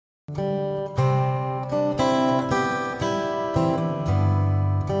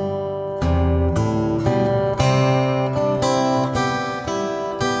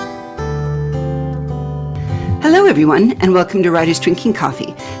everyone, and welcome to Writers Drinking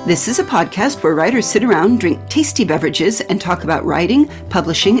Coffee. This is a podcast where writers sit around, drink tasty beverages, and talk about writing,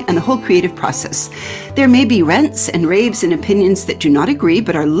 publishing, and the whole creative process. There may be rants and raves and opinions that do not agree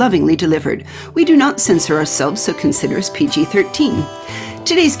but are lovingly delivered. We do not censor ourselves, so consider us PG-13.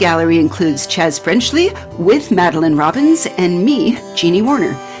 Today's gallery includes Chaz Frenchley with Madeline Robbins and me, Jeannie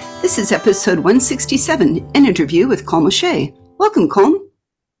Warner. This is episode 167, an interview with Colm O'Shea. Welcome, Colm.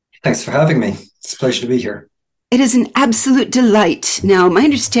 Thanks for having me. It's a pleasure to be here. It is an absolute delight. Now, my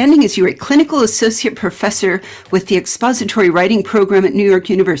understanding is you're a clinical associate professor with the expository writing program at New York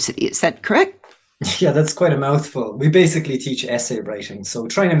University. Is that correct? Yeah, that's quite a mouthful. We basically teach essay writing, so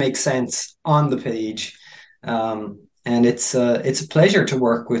trying to make sense on the page. And it's a pleasure to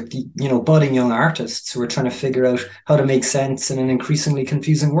work with, budding young artists who are trying to figure out how to make sense in an increasingly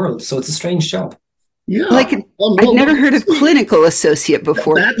confusing world. So it's a strange job. Yeah, I'd never heard of clinical associate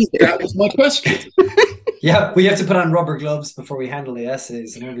before. That was my question. Yeah, we have to put on rubber gloves before we handle the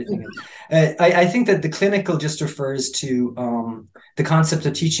essays and everything. I think that the clinical just refers to the concept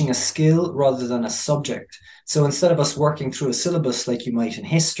of teaching a skill rather than a subject. So instead of us working through a syllabus like you might in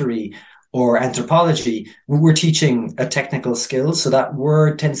history or anthropology, we're teaching a technical skill. So that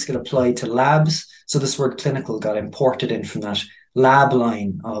word tends to get applied to labs. So this word clinical got imported in from that lab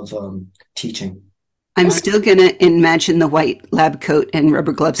line of teaching. I'm still going to imagine the white lab coat and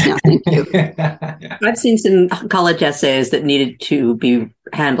rubber gloves now. Thank you. I've seen some college essays that needed to be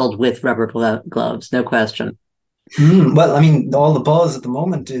handled with rubber gloves, no question. Well, I mean, all the buzz at the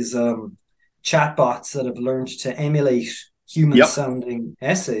moment is chatbots that have learned to emulate human-sounding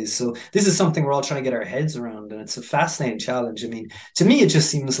essays. So this is something we're all trying to get our heads around, and it's a fascinating challenge. I mean, to me, it just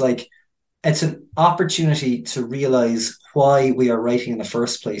seems like it's an opportunity to realize why we are writing in the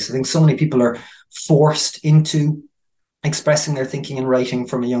first place. I think so many people are forced into expressing their thinking and writing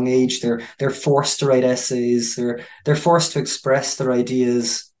from a young age. They're forced to write essays. They're forced to express their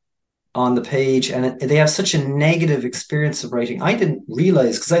ideas on the page, and they have such a negative experience of writing. I didn't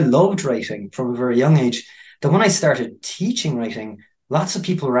realize, because I loved writing from a very young age, that when I started teaching writing, lots of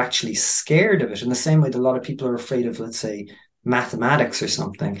people were actually scared of it in the same way that a lot of people are afraid of, let's say, mathematics or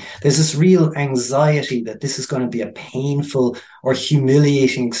something. There's this real anxiety that this is going to be a painful or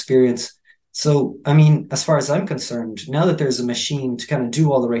humiliating experience. So, I mean, as far as I'm concerned, now that there's a machine to kind of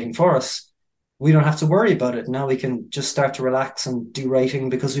do all the writing for us, we don't have to worry about it. Now we can just start to relax and do writing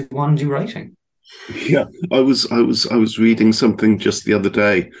because we want to do writing. Yeah, I was reading something just the other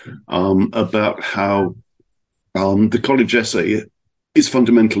day about how the college essay is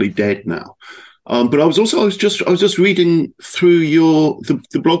fundamentally dead now. But I was just reading through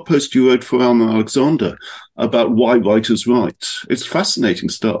the blog post you wrote for Alma Alexander about why writers write. It's fascinating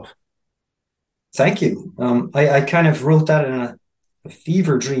stuff. Thank you. I kind of wrote that in a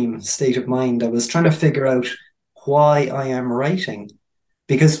fever dream state of mind. I was trying to figure out why I am writing,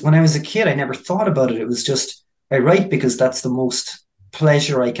 because when I was a kid, I never thought about it. It was just, I write because that's the most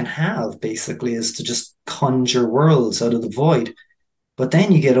pleasure I can have, basically, is to just conjure worlds out of the void. But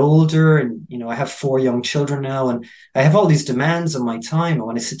then you get older and, I have 4 young children now, and I have all these demands on my time. And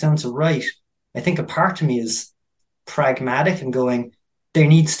when I sit down to write, I think a part of me is pragmatic and going, there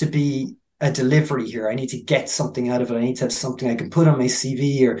needs to be a delivery here. I need to get something out of it. I need to have something I can put on my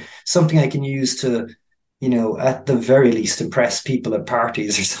CV or something I can use to, at the very least, impress people at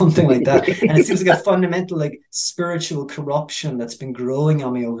parties or something like that. And it seems like a fundamental, spiritual corruption that's been growing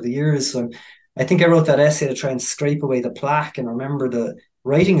on me over the years. So I think I wrote that essay to try and scrape away the plaque and remember that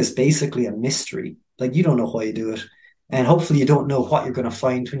writing is basically a mystery. You don't know why you do it. And hopefully you don't know what you're going to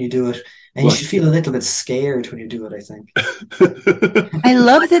find when you do it. And you should feel a little bit scared when you do it, I think. I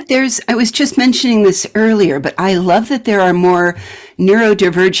love that I was just mentioning this earlier, but I love that there are more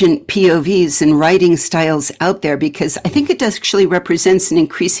neurodivergent POVs and writing styles out there, because I think it actually represents an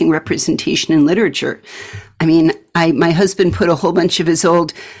increasing representation in literature. I mean, my husband put a whole bunch of his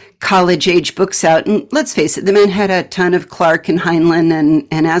old college-age books out, and let's face it, the man had a ton of Clark and Heinlein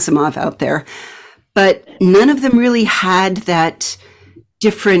and Asimov out there, but none of them really had that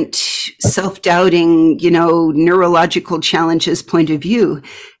different self-doubting, neurological challenges point of view.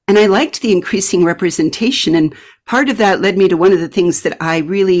 And I liked the increasing representation. And part of that led me to one of the things that I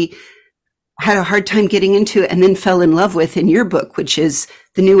really had a hard time getting into and then fell in love with in your book, which is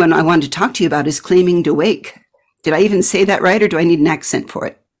the new one I wanted to talk to you about, is Claiming to Wake. Did I even say that right, or do I need an accent for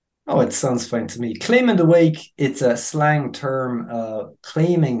it? Oh, it sounds fine to me. Claiming to Wake, it's a slang term.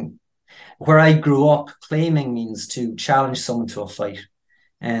 Claiming, where I grew up, claiming means to challenge someone to a fight.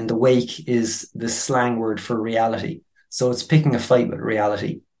 And the wake is the slang word for reality. So it's picking a fight with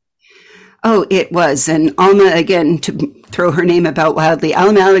reality. Oh, it was. And Alma, again, to throw her name about wildly,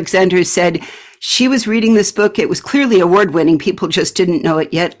 Alma Alexander said, She was reading this book. It was clearly award-winning. People just didn't know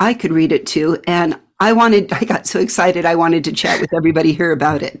it yet. I could read it too. And I got so excited. I wanted to chat with everybody here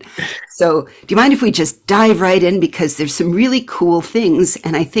about it. So do you mind if we just dive right in? Because there's some really cool things.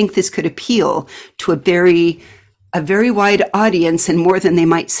 And I think this could appeal to a very wide audience and more than they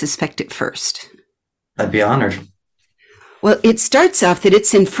might suspect at first. I'd be honored. Well, it starts off that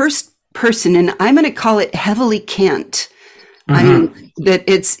it's in first person, and I'm going to call it heavily cant. I mean, that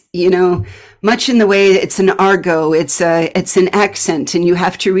it's, much in the way it's an argot, it's an accent, and you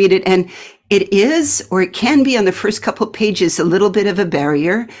have to read it. And it is, or it can be on the first couple of pages, a little bit of a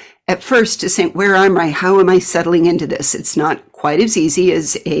barrier at first to say, where am I? How am I settling into this? It's not quite as easy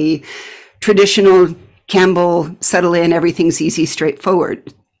as a traditional Campbell settle in, everything's easy,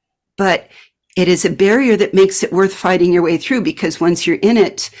 straightforward. But it is a barrier that makes it worth fighting your way through, because once you're in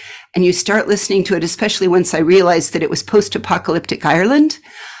it and you start listening to it, especially once I realized that it was post-apocalyptic Ireland,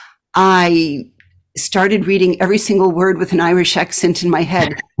 I started reading every single word with an Irish accent in my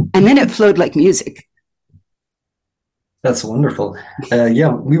head, and then it flowed like music. That's wonderful.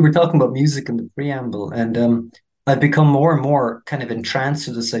 We were talking about music in the preamble, and I've become more and more kind of entranced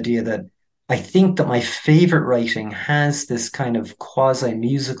with this idea that I think that my favorite writing has this kind of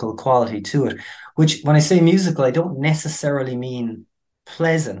quasi-musical quality to it, which when I say musical, I don't necessarily mean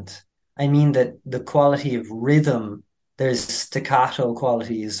pleasant. I mean that the quality of rhythm, there's staccato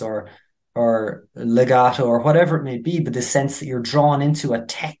qualities or legato or whatever it may be, but the sense that you're drawn into a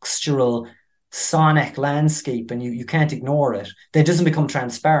textural sonic landscape and you can't ignore it. That doesn't become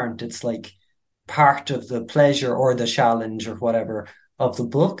transparent. It's like part of the pleasure or the challenge or whatever of the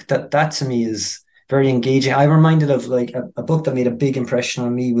book. That to me is very engaging. I'm reminded of like a book that made a big impression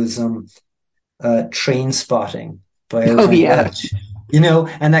on me was Train Spotting by Welch.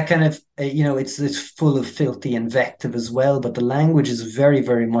 And that kind of it's full of filthy invective as well, but the language is very,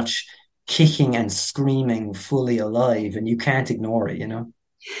 very much kicking and screaming, fully alive, and you can't ignore it.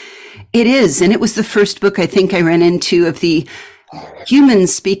 It is, and it was the first book I think I ran into of the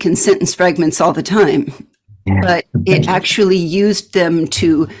humans speak in sentence fragments all the time. But it actually used them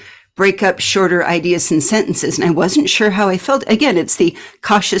to break up shorter ideas and sentences. And I wasn't sure how I felt. Again, it's the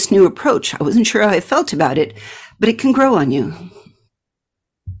cautious new approach. I wasn't sure how I felt about it, but it can grow on you.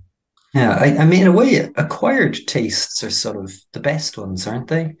 Yeah, I mean, in a way, acquired tastes are sort of the best ones, aren't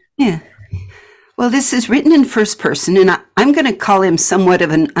they? Yeah. Well, this is written in first person, and I'm going to call him somewhat of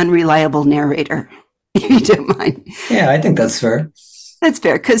an unreliable narrator, if you don't mind. Yeah, I think that's fair. That's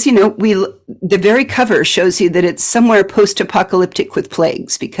fair, because, the very cover shows you that it's somewhere post-apocalyptic with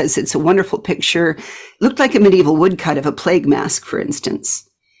plagues, because it's a wonderful picture. It looked like a medieval woodcut of a plague mask, for instance.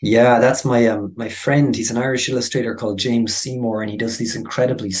 Yeah, that's my friend. He's an Irish illustrator called James Seymour, and he does these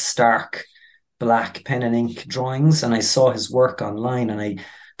incredibly stark black pen and ink drawings. And I saw his work online, and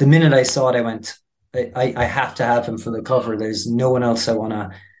the minute I saw it, I went, I have to have him for the cover. There's no one else I want to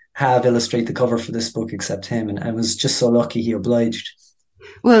have illustrate the cover for this book except him. And I was just so lucky he obliged.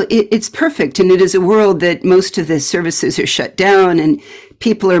 Well, it's perfect. And it is a world that most of the services are shut down and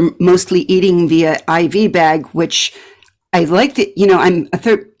people are mostly eating via IV bag, which I like that, I'm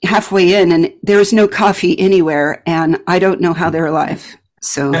halfway in and there's no coffee anywhere and I don't know how they're alive.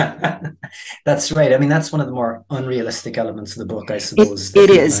 So that's right. I mean, that's one of the more unrealistic elements of the book, I suppose. It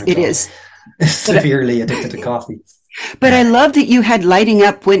is. Severely addicted to coffee. But I love that you had lighting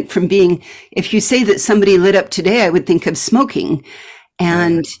up went from being, if you say that somebody lit up today, I would think of smoking.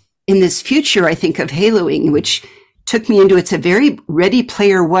 And in this future, I think of haloing, which took me into, it's a very Ready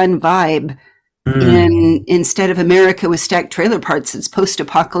Player One vibe. Instead of America with stacked trailer parks, it's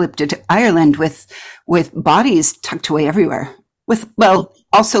post-apocalyptic Ireland with bodies tucked away everywhere.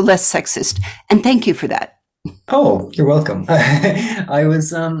 Also less sexist. And thank you for that. Oh, you're welcome. I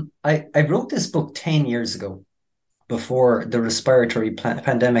wrote this book 10 years ago, before the respiratory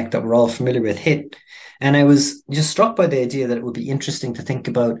pandemic that we're all familiar with hit. And I was just struck by the idea that it would be interesting to think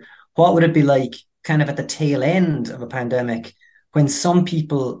about what would it be like kind of at the tail end of a pandemic when some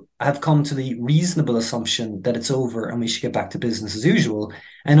people have come to the reasonable assumption that it's over and we should get back to business as usual.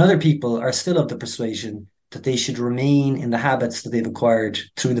 And other people are still of the persuasion that they should remain in the habits that they've acquired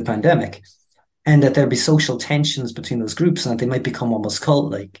through the pandemic, and that there'll be social tensions between those groups and that they might become almost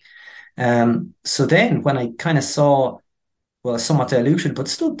cult-like. So then when I kind of saw, a somewhat diluted, but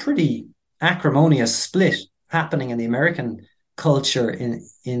still pretty acrimonious split happening in the American culture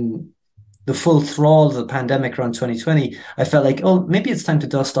in the full thrall of the pandemic around 2020, I felt like, maybe it's time to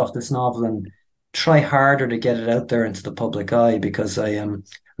dust off this novel and try harder to get it out there into the public eye, because I'm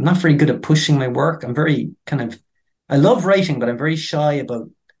not very good at pushing my work. I'm very I love writing, but I'm very shy about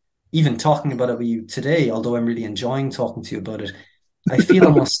even talking about it with you today, although I'm really enjoying talking to you about it. I feel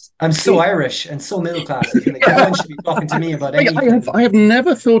almost, I'm so Irish and so middle class. I feel like no one should be talking to me about anything. I have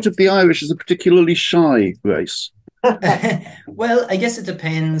never thought of the Irish as a particularly shy race. Well, I guess it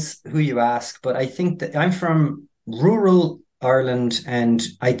depends who you ask, but I think that I'm from rural Ireland, and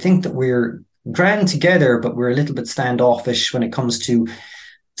I think that we're grand together, but we're a little bit standoffish when it comes to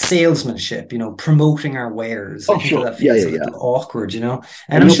salesmanship, promoting our wares. I Oh, think sure. that feels Yeah, a yeah. little awkward, and And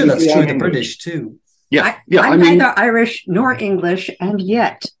I'm not sure with that's the true of the Irish. British too. Yeah, I'm neither Irish nor English, and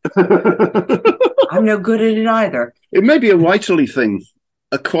yet I'm no good at it either. It may be a writerly thing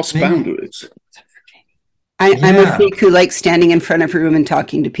across Maybe. boundaries. I'm a freak who likes standing in front of a room and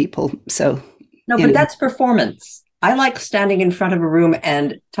talking to people. So No, but that's performance. I like standing in front of a room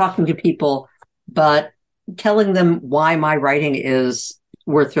and talking to people, but telling them why my writing is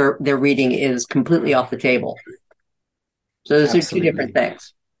worth their reading is completely off the table. So those are two different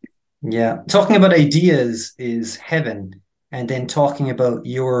things. Yeah. Talking about ideas is heaven, and then talking about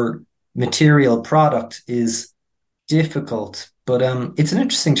your material product is difficult. But it's an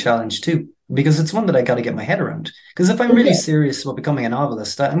interesting challenge too, because it's one that I got to get my head around. Because if I'm really serious about becoming a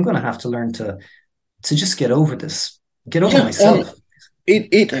novelist, I'm going to have to learn to just get over this, get over myself.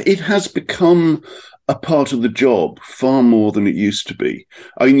 It has become a part of the job far more than it used to be.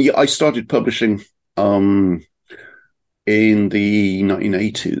 I mean, I started publishing in the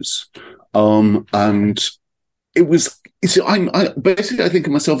 1980s, and it was. I think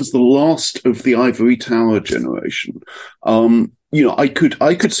of myself as the last of the ivory tower generation. I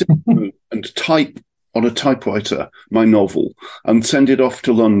could sit and type on a typewriter my novel and send it off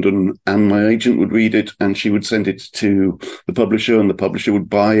to London, and my agent would read it, and she would send it to the publisher, and the publisher would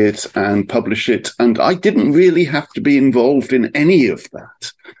buy it and publish it, and I didn't really have to be involved in any of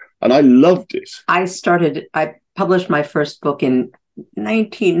that, and I loved it. I published my first book in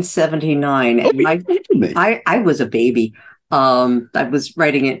 1979, and I was a baby. I was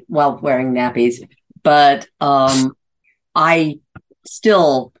writing it while wearing nappies, but I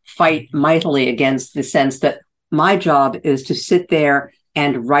still fight mightily against the sense that my job is to sit there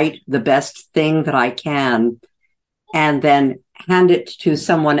and write the best thing that I can and then hand it to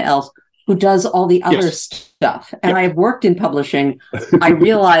someone else who does all the other stuff. And I've worked in publishing. I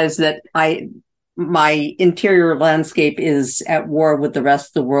realize that my interior landscape is at war with the rest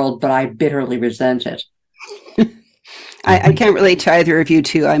of the world, but I bitterly resent it. I can't relate to either of you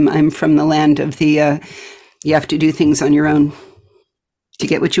two. I'm from the land of the you have to do things on your own to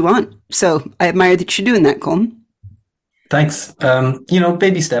get what you want. So I admire that you're doing that, Colm. Thanks.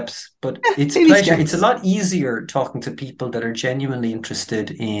 Baby steps, but it's a pleasure. Steps. It's a lot easier talking to people that are genuinely interested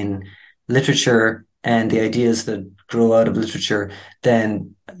in literature and the ideas that grow out of literature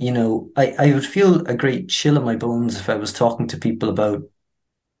than, I would feel a great chill in my bones if I was talking to people about,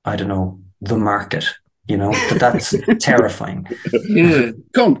 I don't know, the market, that's terrifying.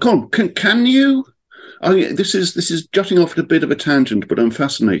 Colm, can you? This is jutting off at a bit of a tangent, but I'm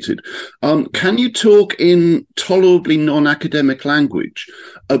fascinated. Can you talk in tolerably non-academic language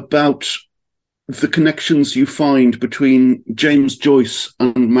about the connections you find between James Joyce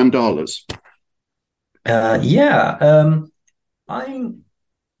and mandalas? I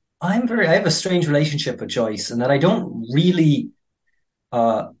have a strange relationship with Joyce, in that I don't really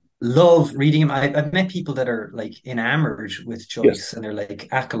love reading him. I've met people that are like enamored with Joyce, and they're like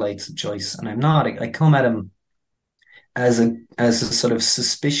acolytes of Joyce, and I'm not. I come at him as a sort of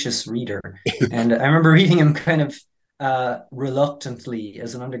suspicious reader, and I remember reading him kind of reluctantly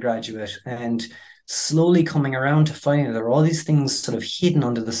as an undergraduate, and slowly coming around to finding that there were all these things sort of hidden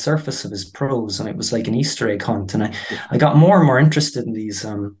under the surface of his prose, and it was like an Easter egg hunt. And I got more and more interested in these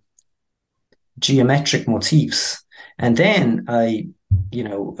geometric motifs, and then I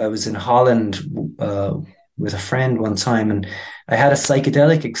was in Holland with a friend one time, and I had a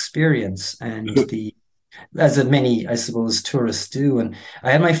psychedelic experience, and as many, I suppose, tourists do. And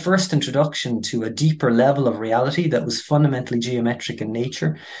I had my first introduction to a deeper level of reality that was fundamentally geometric in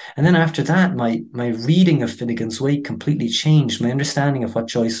nature. And then after that, my reading of Finnegan's Wake completely changed. My understanding of what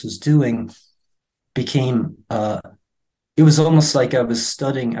Joyce was doing became it was almost like I was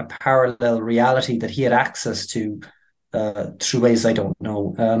studying a parallel reality that he had access to through ways I don't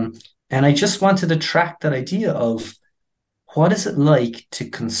know. And I just wanted to track that idea of what is it like to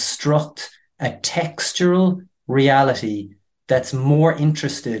construct a textural reality that's more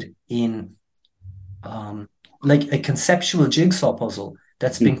interested in like a conceptual jigsaw puzzle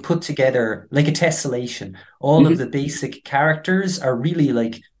that's being put together like a tessellation. All of the basic characters are really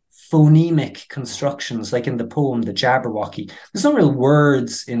like phonemic constructions, like in the poem The Jabberwocky. There's no real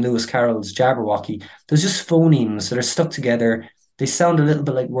words in Lewis Carroll's Jabberwocky. There's just phonemes that are stuck together. They sound a little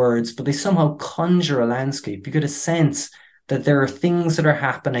bit like words, but they somehow conjure a landscape. You get a sense that there are things that are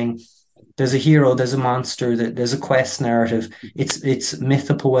happening. There's a hero, there's a monster, there's a quest narrative. It's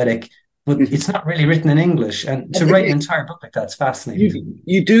mythopoetic, but it's not really written in English. And to write an entire book like that's fascinating.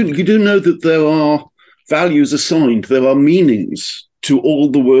 You do know that there are values assigned, there are meanings to all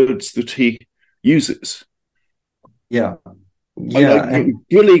the words that he uses. Yeah. Yeah.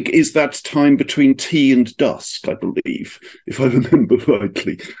 Brillig is that time between tea and dusk, I believe, if I remember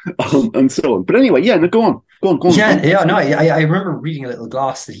rightly, and so on. But anyway, yeah, no, go on. Yeah, no, I remember reading a little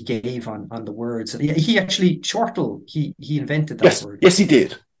gloss that he gave on the words. He actually, Chortle, he invented that word. Yes, he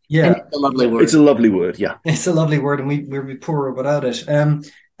did. Yeah. And it's a lovely word. It's a lovely word, yeah. It's a lovely word, and we'd be poorer without it. And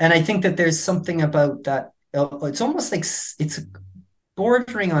I think that there's something about that. It's almost like it's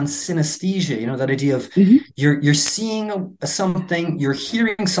bordering on synesthesia, that idea of you're seeing something, you're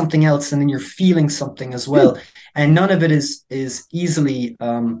hearing something else, and then you're feeling something as well. And none of it is easily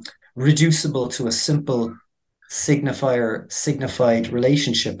reducible to a simple signified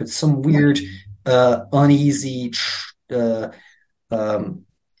relationship. It's some weird, uneasy.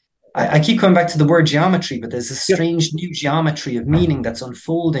 I keep coming back to the word geometry, but there's a strange new geometry of meaning that's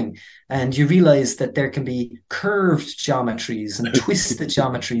unfolding, and you realize that there can be curved geometries and twisted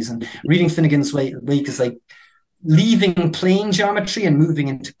geometries. And reading Finnegan's Wake is like leaving plain geometry and moving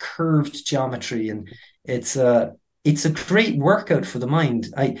into curved geometry, and it's a great workout for the mind.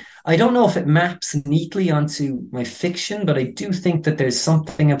 I don't know if it maps neatly onto my fiction, but I do think that there's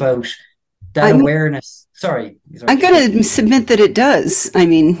something about that awareness. Sorry. I'm going to submit that it does. I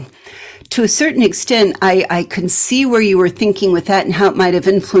mean, to a certain extent, I can see where you were thinking with that and how it might have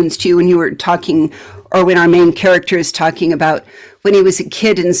influenced you when you were talking, or when our main character is talking about when he was a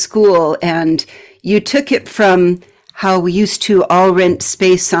kid in school, and you took it from how we used to all rent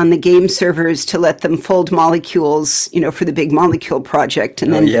space on the game servers to let them fold molecules, for the big molecule project.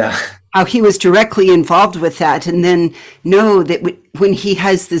 And then how he was directly involved with that. And then know that when he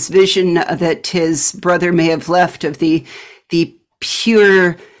has this vision that his brother may have left of the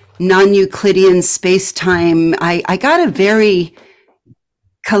pure non-Euclidean space-time, I got a very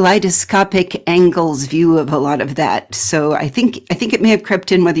kaleidoscopic angles view of a lot of that. So I think it may have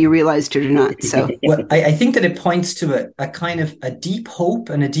crept in whether you realized it or not. So well, I think that it points to a kind of a deep hope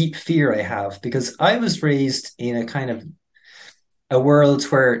and a deep fear I have, because I was raised in a kind of a world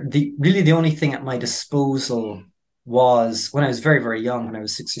where the only thing at my disposal was, when I was very, very young, when I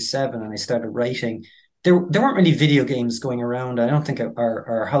was 6 or 7 and I started writing, there weren't really video games going around. I don't think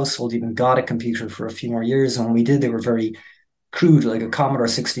our household even got a computer for a few more years. And when we did, they were very crude, like a Commodore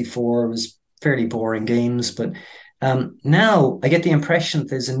 64. It was fairly boring games. But now I get the impression that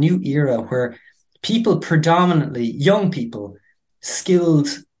there's a new era where people, predominantly young people, skilled,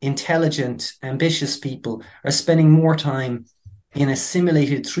 intelligent, ambitious people, are spending more time in a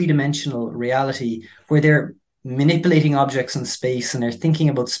simulated three-dimensional reality where they're manipulating objects in space, and they're thinking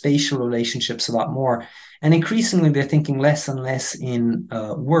about spatial relationships a lot more. And increasingly, they're thinking less and less in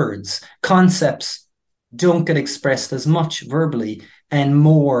words. Concepts don't get expressed as much verbally, and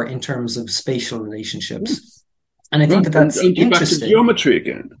more in terms of spatial relationships. And I think that's interesting. Back to geometry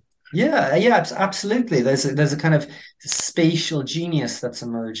again. Yeah, absolutely. There's a kind of spatial genius that's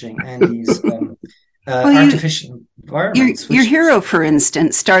emerging, and these artificial environments. Your hero, for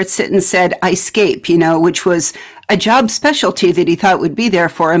instance, starts it and said, "I scape," which was a job specialty that he thought would be there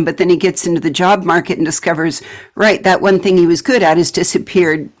for him. But then he gets into the job market and discovers, right, that one thing he was good at has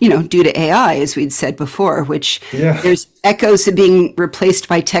disappeared, due to AI, as we'd said before, which there's echoes of being replaced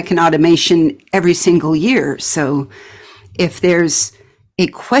by tech and automation every single year. So if there's a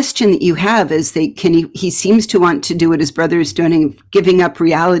question that you have is he seems to want to do what his brother is doing, giving up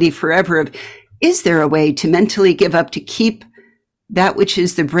reality forever. Is there a way to mentally give up, to keep that which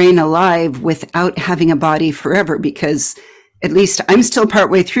is the brain alive without having a body forever? Because at least I'm still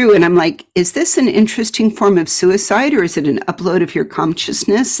partway through and I'm like, is this an interesting form of suicide, or is it an upload of your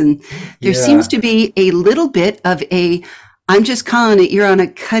consciousness? And there seems to be a little bit of I'm just calling it, you're on a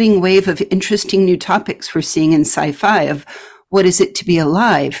cutting wave of interesting new topics we're seeing in sci-fi of what is it to be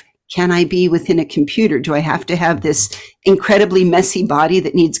alive? Can I be within a computer? Do I have to have this incredibly messy body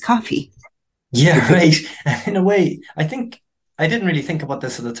that needs coffee? Yeah, right. In a way, I think I didn't really think about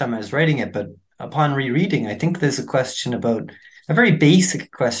this at the time I was writing it, but upon rereading, I think there's a very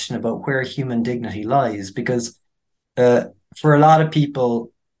basic question about where human dignity lies, because for a lot of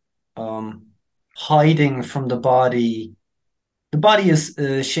people, hiding from the body is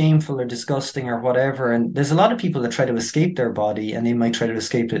shameful or disgusting or whatever. And there's a lot of people that try to escape their body, and they might try to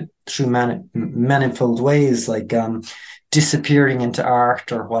escape it through manifold ways, like disappearing into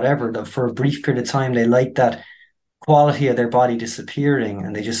art or whatever. That for a brief period of time, they like that quality of their body disappearing,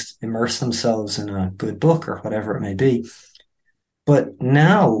 and they just immerse themselves in a good book or whatever it may be. But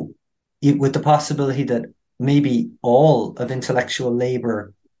now, with the possibility that maybe all of intellectual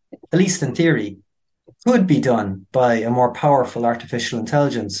labor, at least in theory, could be done by a more powerful artificial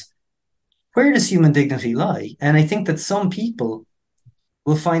intelligence, where does human dignity lie? And I think that some people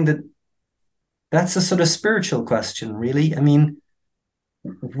will find that that's a sort of spiritual question, really. I mean,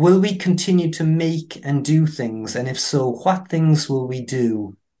 will we continue to make and do things? And if so, what things will we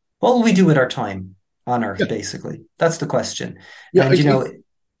do? What will we do with our time on Earth, basically? That's the question. Yeah, and,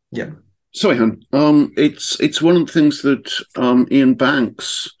 yeah. Sorry, Han. It's one of the things that Ian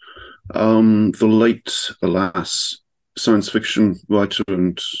Banks, the late, alas, science fiction writer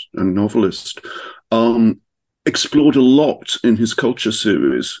and novelist, explored a lot in his Culture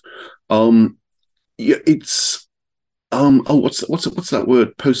series. It's what's that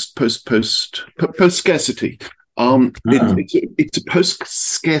word? Post scarcity. It's a post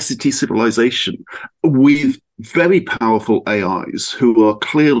scarcity civilization with very powerful AIs who are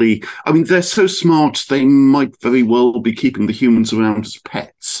clearly, I mean, they're so smart they might very well be keeping the humans around as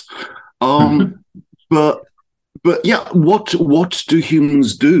pets. But yeah, what do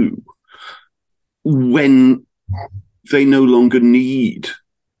humans do when they no longer need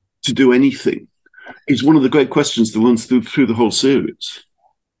to do anything? Is one of the great questions that runs through the whole series.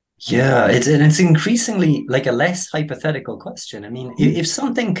 Yeah, it's increasingly like a less hypothetical question. I mean, if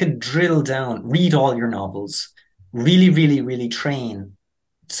something could drill down, read all your novels, really, really, really train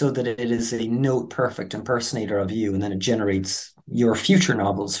so that it is a note perfect impersonator of you, and then it generates your future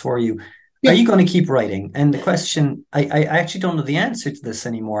novels for you, are you going to keep writing? And the question, I actually don't know the answer to this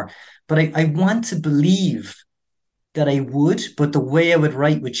anymore, but I want to believe that I would, but the way I would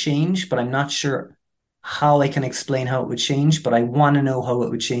write would change, but I'm not sure how I can explain how it would change, but I want to know how it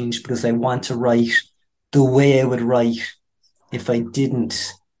would change because I want to write the way I would write if I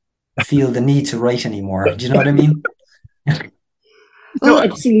didn't feel the need to write anymore. Do you know what I mean? No,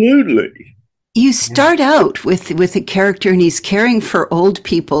 absolutely. You start out with a character and he's caring for old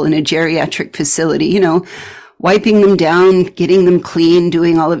people in a geriatric facility, wiping them down, getting them clean,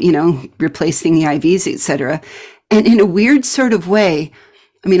 doing all of, replacing the IVs, etc. And in a weird sort of way,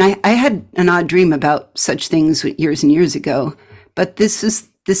 I mean, I had an odd dream about such things years and years ago, but this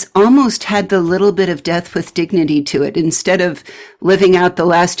almost had the little bit of death with dignity to it. Instead of living out the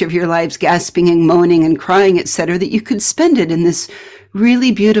last of your lives gasping and moaning and crying, etc., that you could spend it in this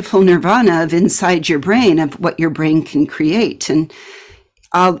really beautiful nirvana of inside your brain, of what your brain can create. And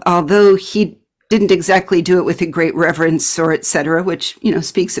although he didn't exactly do it with a great reverence or etc., which,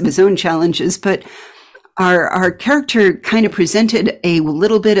 speaks of his own challenges, but our character kind of presented a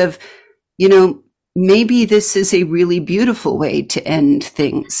little bit of, maybe this is a really beautiful way to end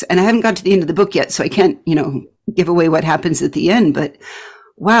things. And I haven't got to the end of the book yet, so I can't, give away what happens at the end. But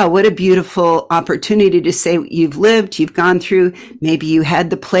wow, what a beautiful opportunity to say you've lived, you've gone through, maybe you had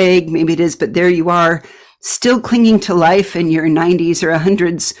the plague, maybe it is, but there you are, still clinging to life in your 90s or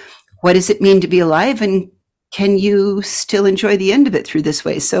 100s. What does it mean to be alive? And can you still enjoy the end of it through this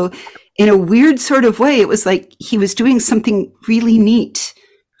way? So in a weird sort of way, it was like he was doing something really neat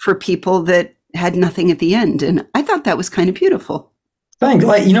for people that had nothing at the end. And I thought that was kind of beautiful. Thanks.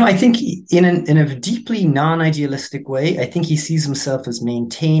 I think in a deeply non-idealistic way, I think he sees himself as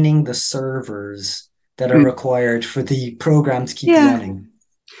maintaining the servers that are required for the program to keep running.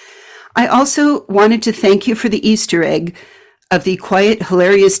 I also wanted to thank you for the Easter egg of the quiet,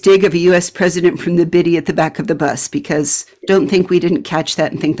 hilarious dig of a U.S. president from the biddy at the back of the bus, because don't think we didn't catch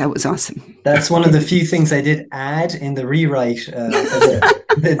that and think that was awesome. That's one of the few things I did add in the rewrite,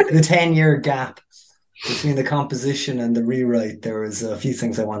 the 10-year gap between the composition and the rewrite. There was a few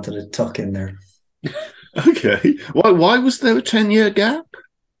things I wanted to tuck in there. Okay. Why was there a 10-year gap?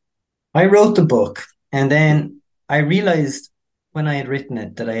 I wrote the book, and then I realized when I had written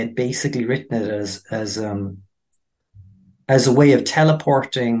it that I had basically written it as a way of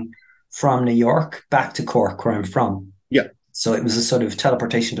teleporting from New York back to Cork, where I'm from. Yeah. So it was a sort of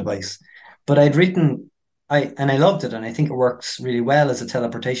teleportation device. But I'd written, I loved it, and I think it works really well as a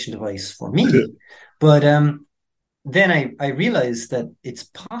teleportation device for me. But then I realized that it's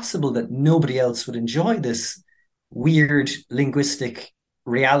possible that nobody else would enjoy this weird linguistic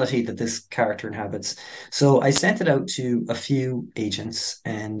reality that this character inhabits. So I sent it out to a few agents,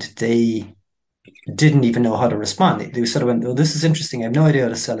 and they didn't even know how to respond. They sort of went, "Oh, this is interesting. I have no idea how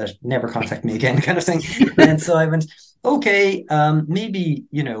to sell it. Never contact me again," kind of thing. And so I went, "Okay, maybe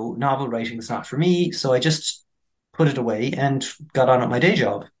novel writing is not for me." So I just put it away and got on with my day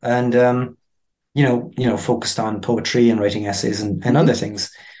job, and focused on poetry and writing essays and other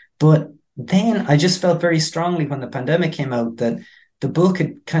things. But then I just felt very strongly when the pandemic came out that the book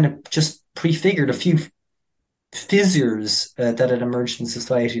had kind of just prefigured a few fissures that had emerged in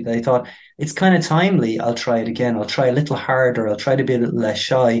society that I thought it's kind of timely. I'll try it again. I'll try a little harder. I'll try to be a little less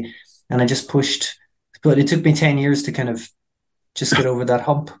shy. And I just pushed, but it took me 10 years to kind of just get over that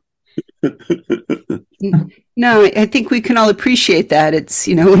hump. No, I think we can all appreciate that. It's,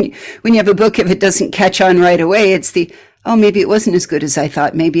 when you have a book, if it doesn't catch on right away, it's oh, maybe it wasn't as good as I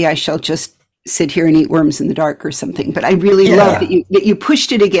thought. Maybe I shall just sit here and eat worms in the dark or something. But I really love that you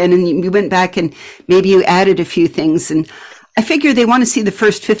pushed it again and you went back and maybe you added a few things. And I figure they want to see the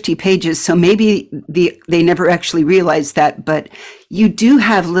first 50 pages, so maybe they never actually realized that. But you do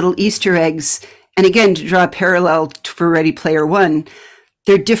have little Easter eggs. And again, to draw a parallel for Ready Player One,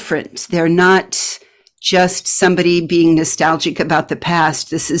 they're different. They're not just somebody being nostalgic about the past.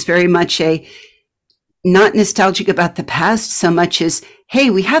 This is very much not nostalgic about the past so much as, hey,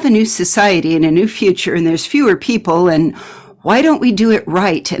 we have a new society and a new future and there's fewer people and why don't we do it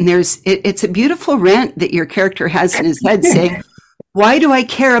right? And it's a beautiful rant that your character has in his head saying, why do I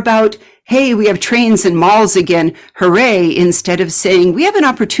care about, hey, we have trains and malls again, hooray, instead of saying we have an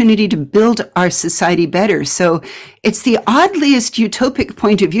opportunity to build our society better. So it's the oddliest utopic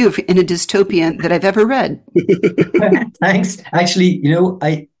point of view in a dystopia that I've ever read. Thanks. Actually,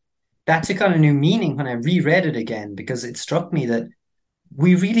 that took on a new meaning when I reread it again, because it struck me that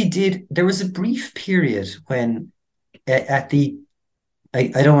we really did. There was a brief period when I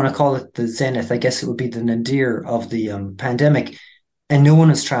don't want to call it the zenith, I guess it would be the nadir of the pandemic, and no one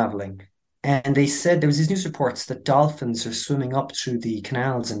was traveling. And they said there was these news reports that dolphins are swimming up through the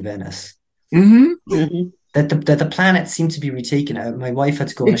canals in Venice. Mm-hmm. Mm-hmm. That the planet seemed to be retaken. My wife had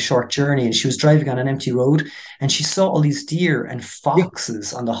to go on a short journey and she was driving on an empty road and she saw all these deer and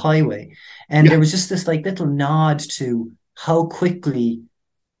foxes on the highway. And there was just this little nod to how quickly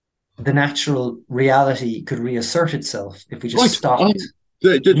the natural reality could reassert itself if we just stopped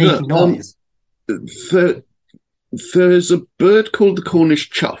making noise. There's a bird called the Cornish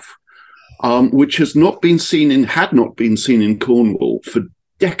chough, which had not been seen in Cornwall for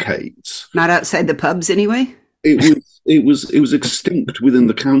decades. Not outside the pubs, anyway. It was extinct within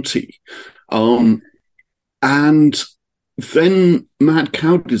the county, and then mad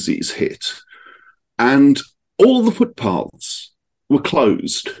cow disease hit, and all the footpaths were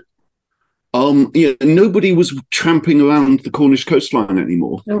closed. Nobody was tramping around the Cornish coastline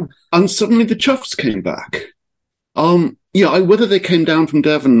anymore, and suddenly the choughs came back. Whether they came down from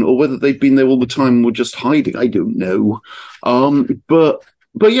Devon or whether they'd been there all the time and were just hiding, I don't know.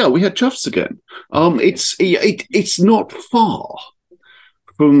 But yeah, we had choughs again. It's not far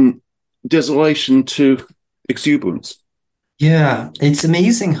from desolation to exuberance. Yeah, it's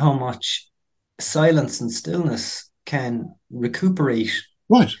amazing how much silence and stillness can recuperate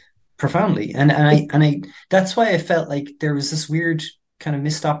profoundly. And I that's why I felt like there was this weird kind of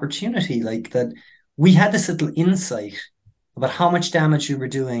missed opportunity, like that we had this little insight about how much damage we were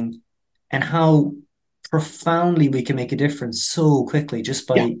doing and how profoundly we can make a difference so quickly just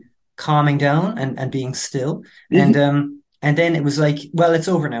by calming down and being still. Mm-hmm. And then it was like, well, it's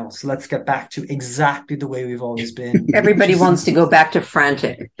over now, so let's get back to exactly the way we've always been. Everybody wants to go back to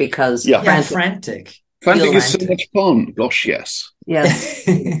frantic because frantic is so much fun. Gosh, yes.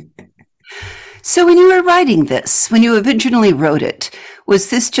 So when you were writing this, when you originally wrote it,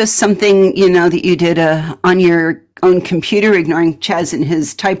 was this just something, that you did on your own computer, ignoring Chaz and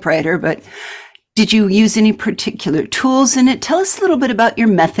his typewriter, but did you use any particular tools in it? Tell us a little bit about your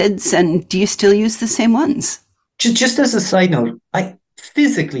methods, and do you still use the same ones? Just as a side note,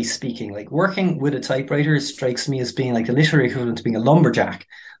 physically speaking, working with a typewriter strikes me as being like the literary equivalent to being a lumberjack,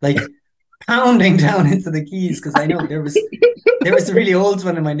 pounding down into the keys, because I know there was a really old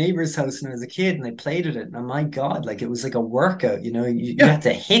one in my neighbor's house when I was a kid, and I played with it, and my God, it was like a workout. You had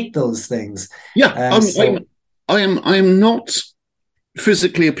to hit those things. I am not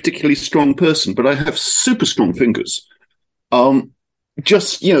physically a particularly strong person, but I have super strong fingers.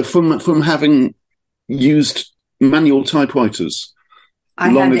 Just from having used manual typewriters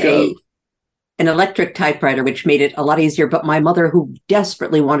long ago. An electric typewriter, which made it a lot easier. But my mother, who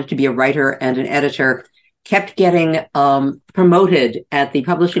desperately wanted to be a writer and an editor, kept getting promoted at the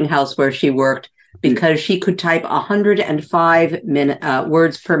publishing house where she worked because she could type 105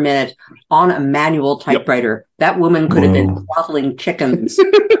 words per minute on a manual typewriter. That woman could have been throttling chickens.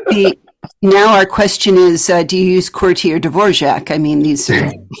 Now our question is, do you use QWERTY or Dvorak? I mean, these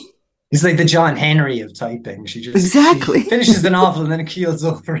are... It's like the John Henry of typing. She finishes the novel and then it keels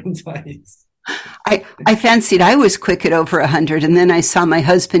over and dies. I fancied I was quick at over 100, and then I saw my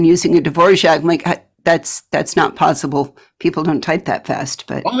husband using a Dvorak. I'm like, that's not possible. People don't type that fast.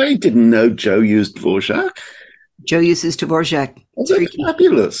 But I didn't know Joe used Dvorak. Joe uses Dvorak. That's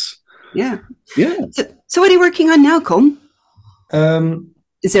fabulous. Yeah. Yeah. So what are you working on now, Colm?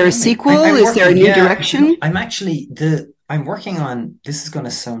 Is there a sequel? Is there a new direction? I'm working on, this is going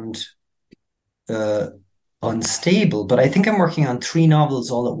to sound unstable, but I think I'm working on 3 novels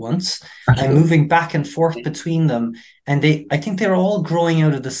all at once. I'm moving back and forth between them, and I think they're all growing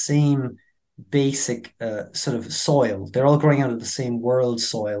out of the same basic sort of soil. They're all growing out of the same world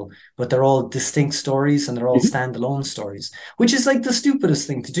soil, but they're all distinct stories, and they're all standalone stories, which is like the stupidest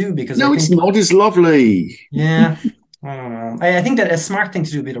thing to do, because No, I think, it's not as lovely. yeah, I don't know. I think that a smart thing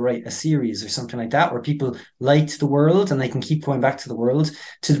to do would be to write a series or something like that, where people liked the world and they can keep going back to the world.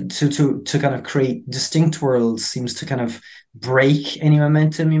 To kind of create distinct worlds seems to kind of break any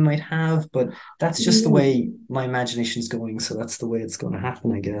momentum you might have, but that's just the way my imagination's going, so that's the way it's going to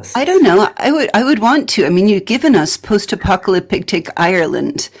happen, I guess. I don't know. I would want to. I mean, you've given us post-apocalyptic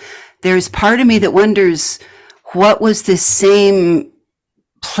Ireland. There's part of me that wonders, what was this same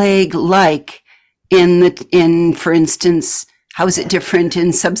plague like in, for instance, how is it different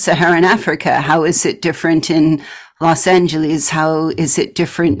in sub-Saharan Africa? How is it different in Los Angeles? How is it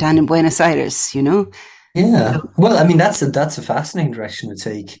different down in Buenos Aires, you know? Yeah. Well, I mean, that's a fascinating direction to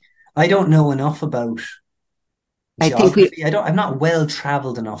take. I don't know enough about geography. I'm not well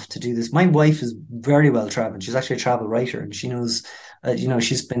traveled enough to do this. My wife is very well traveled. She's actually a travel writer, and she knows,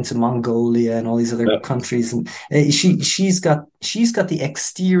 she's been to Mongolia and all these other countries, and she's got the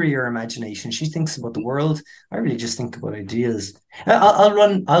exterior imagination. She thinks about the world. I really just think about ideas. I'll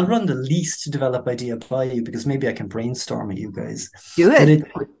run the least developed idea by you, because maybe I can brainstorm at you guys. Do it.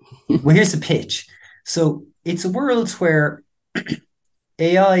 Well, here's the pitch. So it's a world where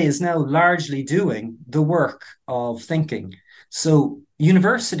AI is now largely doing the work of thinking. So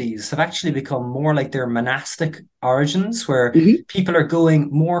universities have actually become more like their monastic origins, where people are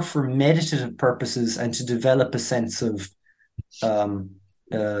going more for meditative purposes and to develop a sense of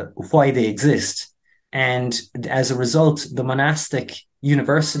why they exist. And as a result, the monastic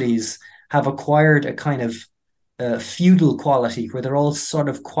universities have acquired a kind of feudal quality, where they're all sort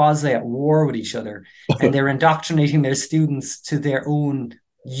of quasi at war with each other, and they're indoctrinating their students to their own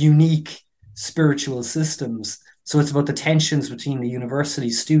unique spiritual systems. So it's about the tensions between the university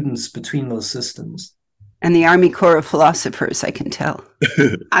students between those systems. And the Army Corps of Philosophers, I can tell.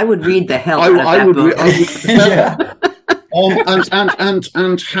 I would read the hell out of that book.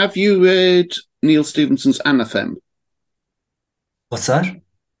 And have you read Neil Stephenson's Anathem? What's that?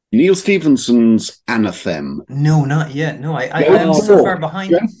 Neil Stephenson's Anathem. No, not yet. No, I'm so far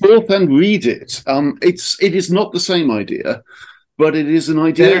behind. Go forth and read it. It is not the same idea, but it is an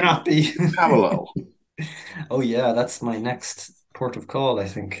idea. Better not be parallel. Oh yeah, that's my next port of call, I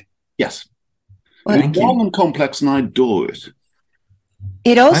think. Yes. Thank you. Long and complex, and I adore it.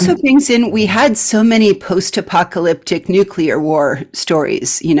 It also brings in, we had so many post-apocalyptic nuclear war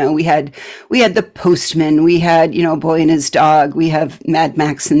stories. You know, we had The Postman, we had, Boy and His Dog, we have Mad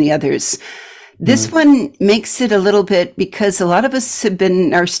Max and the others. This one makes it a little bit, because a lot of us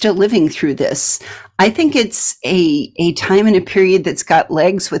are still living through this. I think it's a time and a period that's got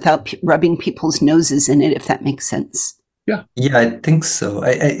legs without rubbing people's noses in it, if that makes sense. Yeah, I think so.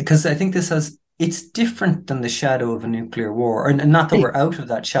 Because I think it's different than the shadow of a nuclear war. And not that we're out of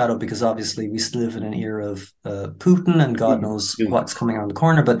that shadow, because obviously we still live in an era of Putin, and God knows what's coming around the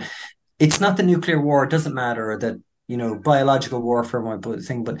corner. But it's not the nuclear war. It doesn't matter that, biological warfare might be a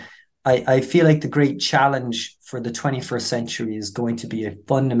thing. But I feel like the great challenge for the 21st century is going to be a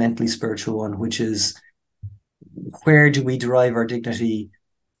fundamentally spiritual one, which is, where do we derive our dignity?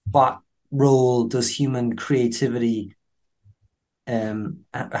 What role does human creativity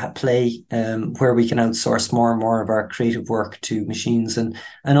play, where we can outsource more and more of our creative work to machines, and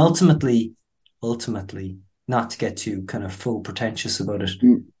ultimately, not to get too kind of full pretentious about it,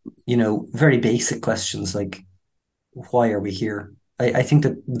 very basic questions like, why are we here? I think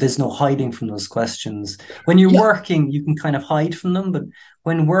that there's no hiding from those questions. When you're working, you can kind of hide from them, but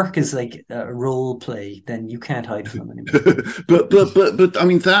when work is like a role play, then you can't hide from them anymore. but I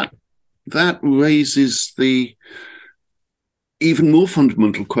mean, that raises the even more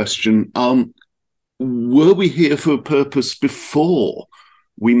fundamental question. Were we here for a purpose before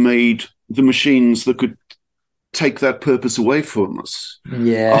we made the machines that could take that purpose away from us?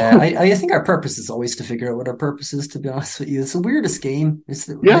 Yeah, I think our purpose is always to figure out what our purpose is, to be honest with you. It's the weirdest game. This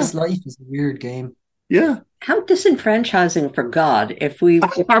life is a weird game. Yeah. How disenfranchising for God if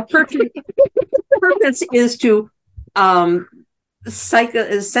our purpose is to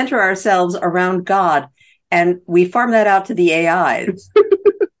center ourselves around God, and we farm that out to the AIs.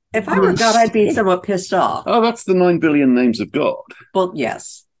 If I were God, I'd be somewhat pissed off. Oh, that's the 9 billion names of God. Well,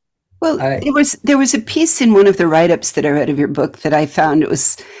 yes. Well, there was a piece in one of the write-ups that I read of your book that I found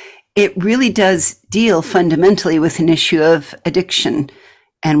it really does deal fundamentally with an issue of addiction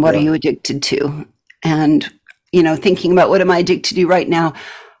and what are you addicted to? And, thinking about what am I addicted to right now,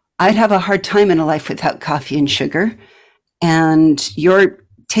 I'd have a hard time in a life without coffee and sugar. And your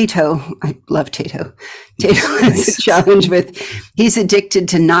Tato, I love Tato. Tato has a challenge with, he's addicted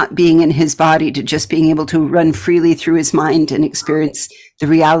to not being in his body, to just being able to run freely through his mind and experience the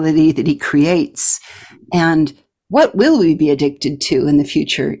reality that he creates. And what will we be addicted to in the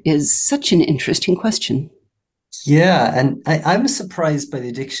future is such an interesting question. Yeah, and I'm surprised by the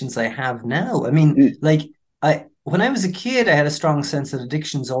addictions I have now. I mean, when I was a kid, I had a strong sense that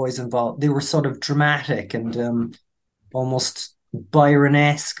addictions always involved, they were sort of dramatic and almost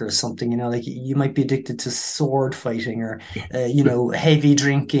Byron-esque or something, like you might be addicted to sword fighting or, heavy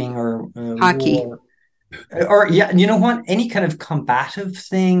drinking or hockey. War. Or you know what? Any kind of combative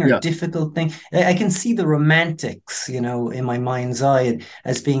thing or difficult thing. I can see the romantics, in my mind's eye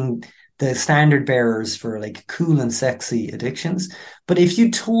as being the standard bearers for like cool and sexy addictions. But if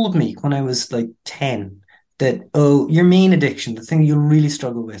you told me when I was like 10 that, your main addiction, the thing you'll really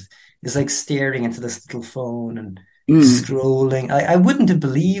struggle with is like staring into this little phone and scrolling, I wouldn't have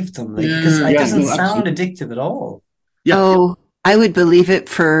believed them, because it doesn't sound addictive at all. I would believe it.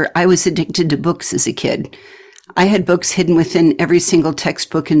 I was addicted to books as a kid. I had books hidden within every single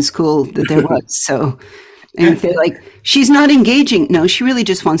textbook in school that there was. So, and if they're like, she's not engaging. No, she really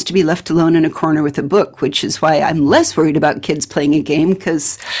just wants to be left alone in a corner with a book, which is why I'm less worried about kids playing a game,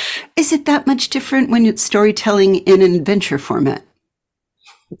 because is it that much different when it's storytelling in an adventure format?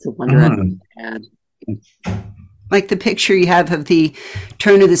 It's a wonder I had. Like the picture you have of the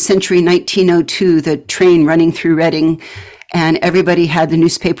turn of the century, 1902, the train running through Reading, and everybody had the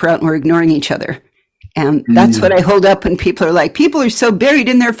newspaper out and were ignoring each other. And that's what I hold up when people are like, people are so buried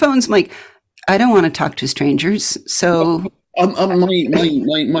in their phones. I'm like, I don't want to talk to strangers. So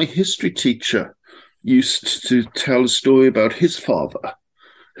my history teacher used to tell a story about his father,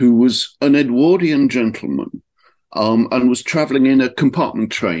 who was an Edwardian gentleman, and was traveling in a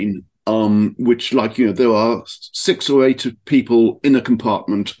compartment train, which, there are 6 or 8 people in a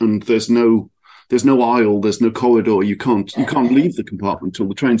compartment, and there's no aisle, there's no corridor. You can't leave the compartment till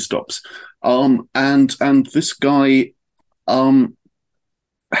the train stops. And this guy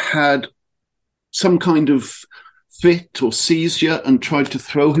had some kind of fit or seizure and tried to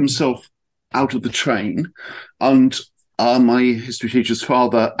throw himself out of the train. And my history teacher's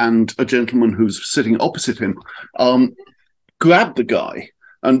father and a gentleman who's sitting opposite him grabbed the guy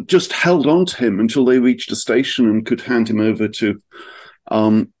and just held on to him until they reached a station and could hand him over to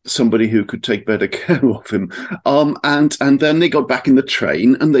somebody who could take better care of him. And then they got back in the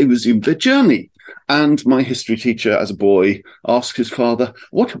train and they resumed their journey. And my history teacher, as a boy, asked his father,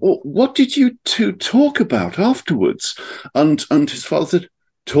 "What did you two talk about afterwards?" And his father said,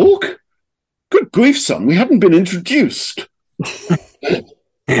 "Talk? Good grief, son, we hadn't been introduced."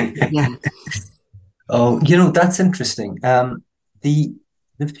 Yeah. Oh, that's interesting. The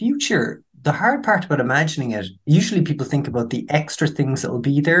future, the hard part about imagining it, usually people think about the extra things that will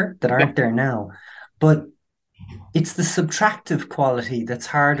be there that aren't there now. But it's the subtractive quality that's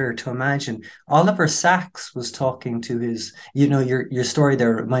harder to imagine. Oliver Sacks was talking to his, your story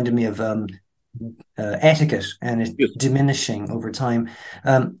there reminded me of etiquette and it diminishing over time.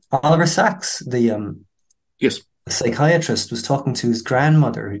 Oliver Sacks, the psychiatrist, was talking to his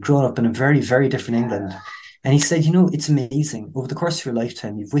grandmother who'd grown up in a very, very different England. And he said, it's amazing. Over the course of your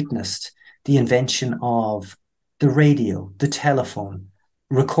lifetime, you've witnessed the invention of the radio, the telephone,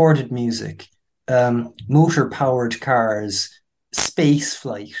 recorded music, motor-powered cars, space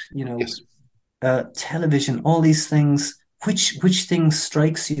flight, television, all these things. Which thing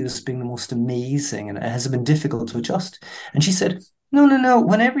strikes you as being the most amazing, and has it been difficult to adjust? And she said, no.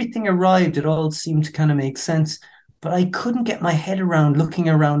 When everything arrived, it all seemed to kind of make sense. But I couldn't get my head around looking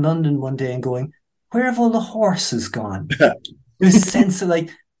around London one day and going, where have all the horses gone? There's a sense of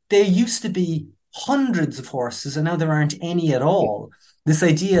there used to be hundreds of horses and now there aren't any at all. This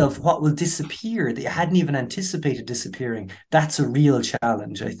idea of what will disappear that you hadn't even anticipated disappearing, that's a real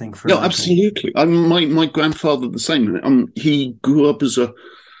challenge, I think. No, absolutely. My grandfather, the same. He grew up as a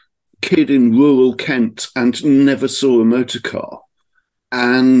kid in rural Kent and never saw a motor car.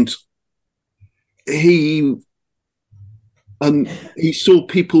 And he saw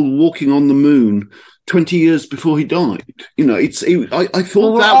people walking on the moon 20 years before he died. I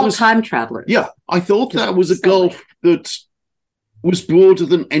thought that was time travelers. Yeah, I thought that was a gulf that was broader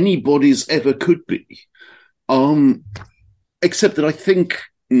than anybody's ever could be. Except that I think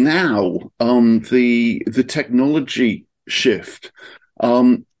now the technology shift.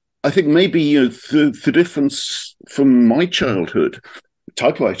 I think maybe the difference from my childhood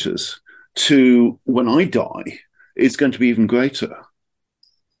typewriters to when I die is going to be even greater.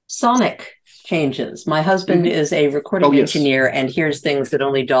 Sonic changes. My husband is a recording engineer and hears things that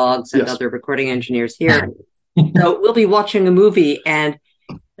only dogs and other recording engineers hear. So we'll be watching a movie and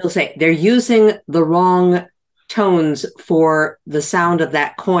he'll say, they're using the wrong tones for the sound of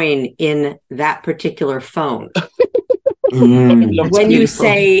that coin in that particular phone. When you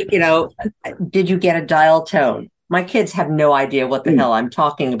say, did you get a dial tone? My kids have no idea what the hell I'm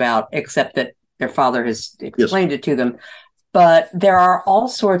talking about, except that their father has explained it to them. But there are all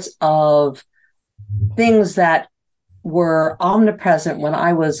sorts of things that were omnipresent when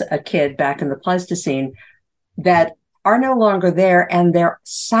I was a kid back in the Pleistocene that are no longer there, and they're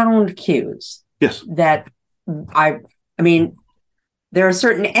sound cues. Yes. That I mean, there are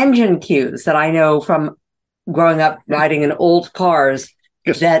certain engine cues that I know from growing up riding in old cars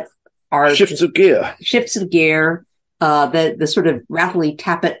that are shifts of gear, the sort of rattly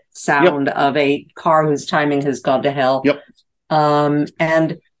tappet sound of a car whose timing has gone to hell.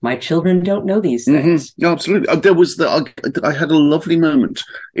 And my children don't know these things. Yeah, absolutely. There was I had a lovely moment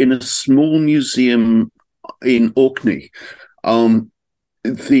in a small museum in Orkney.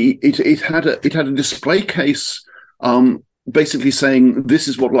 It had a display case, basically saying this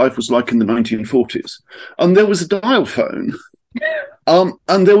is what life was like in the 1940s, and there was a dial phone.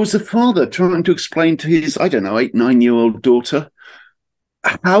 And there was a father trying to explain to his, 8-9-year-old daughter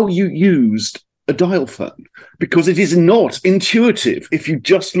how you used a dial phone, because it is not intuitive if you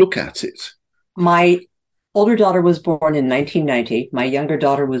just look at it. My older daughter was born in 1990. My younger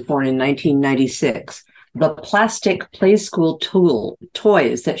daughter was born in 1996. The plastic play school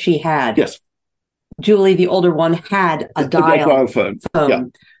toys that she had. Yes. Julie, the older one, had a dial phone.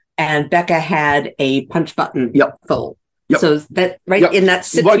 And Becca had a punch button phone. So that in that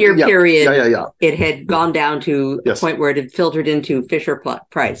 6-year period, it had gone down to the point where it had filtered into Fisher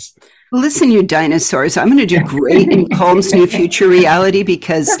Price. Listen, you dinosaurs, I'm going to do great in Colm's New Future Reality,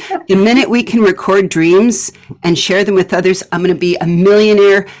 because the minute we can record dreams and share them with others, I'm going to be a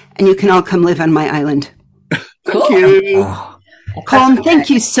millionaire and you can all come live on my island. Thank you. Colm, thank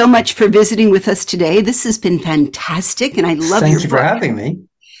you so much for visiting with us today. This has been fantastic, and I love Thank you for having me.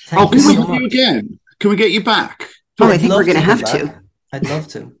 Can we get you again? Can we get you back? I think we're going to have to. I'd love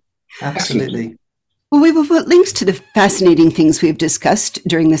to. Absolutely. Well, we will put links to the fascinating things we've discussed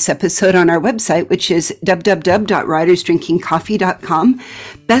during this episode on our website, which is www.writersdrinkingcoffee.com.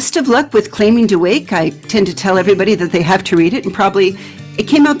 Best of luck with Claiming to Wake. I tend to tell everybody that they have to read it, and probably it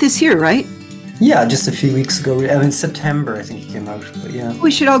came out this year, right? Yeah, just a few weeks ago. In September, I think it came out. But yeah,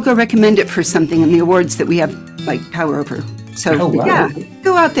 we should all go recommend it for something in the awards that we have power over. So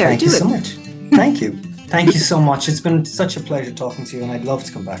go out there. Thank you so much. Thank you. Thank you so much. It's been such a pleasure talking to you, and I'd love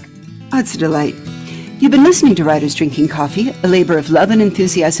to come back. Oh, it's a delight. You've been listening to Writers Drinking Coffee, a labor of love and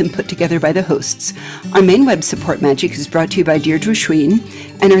enthusiasm put together by the hosts. Our main web support magic is brought to you by Deirdre Schween,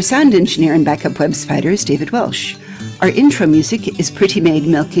 and our sound engineer and backup web spider is David Welsh. Our intro music is Pretty Maid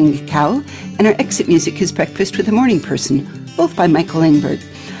Milking a Cow, and our exit music is Breakfast with a Morning Person, both by Michael Engberg.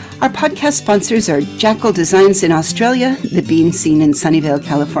 Our podcast sponsors are Jackal Designs in Australia, The Bean Scene in Sunnyvale,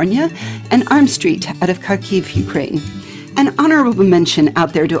 California, and Arm Street out of Kharkiv, Ukraine. An honorable mention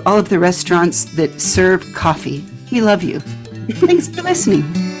out there to all of the restaurants that serve coffee. We love you. Thanks for listening.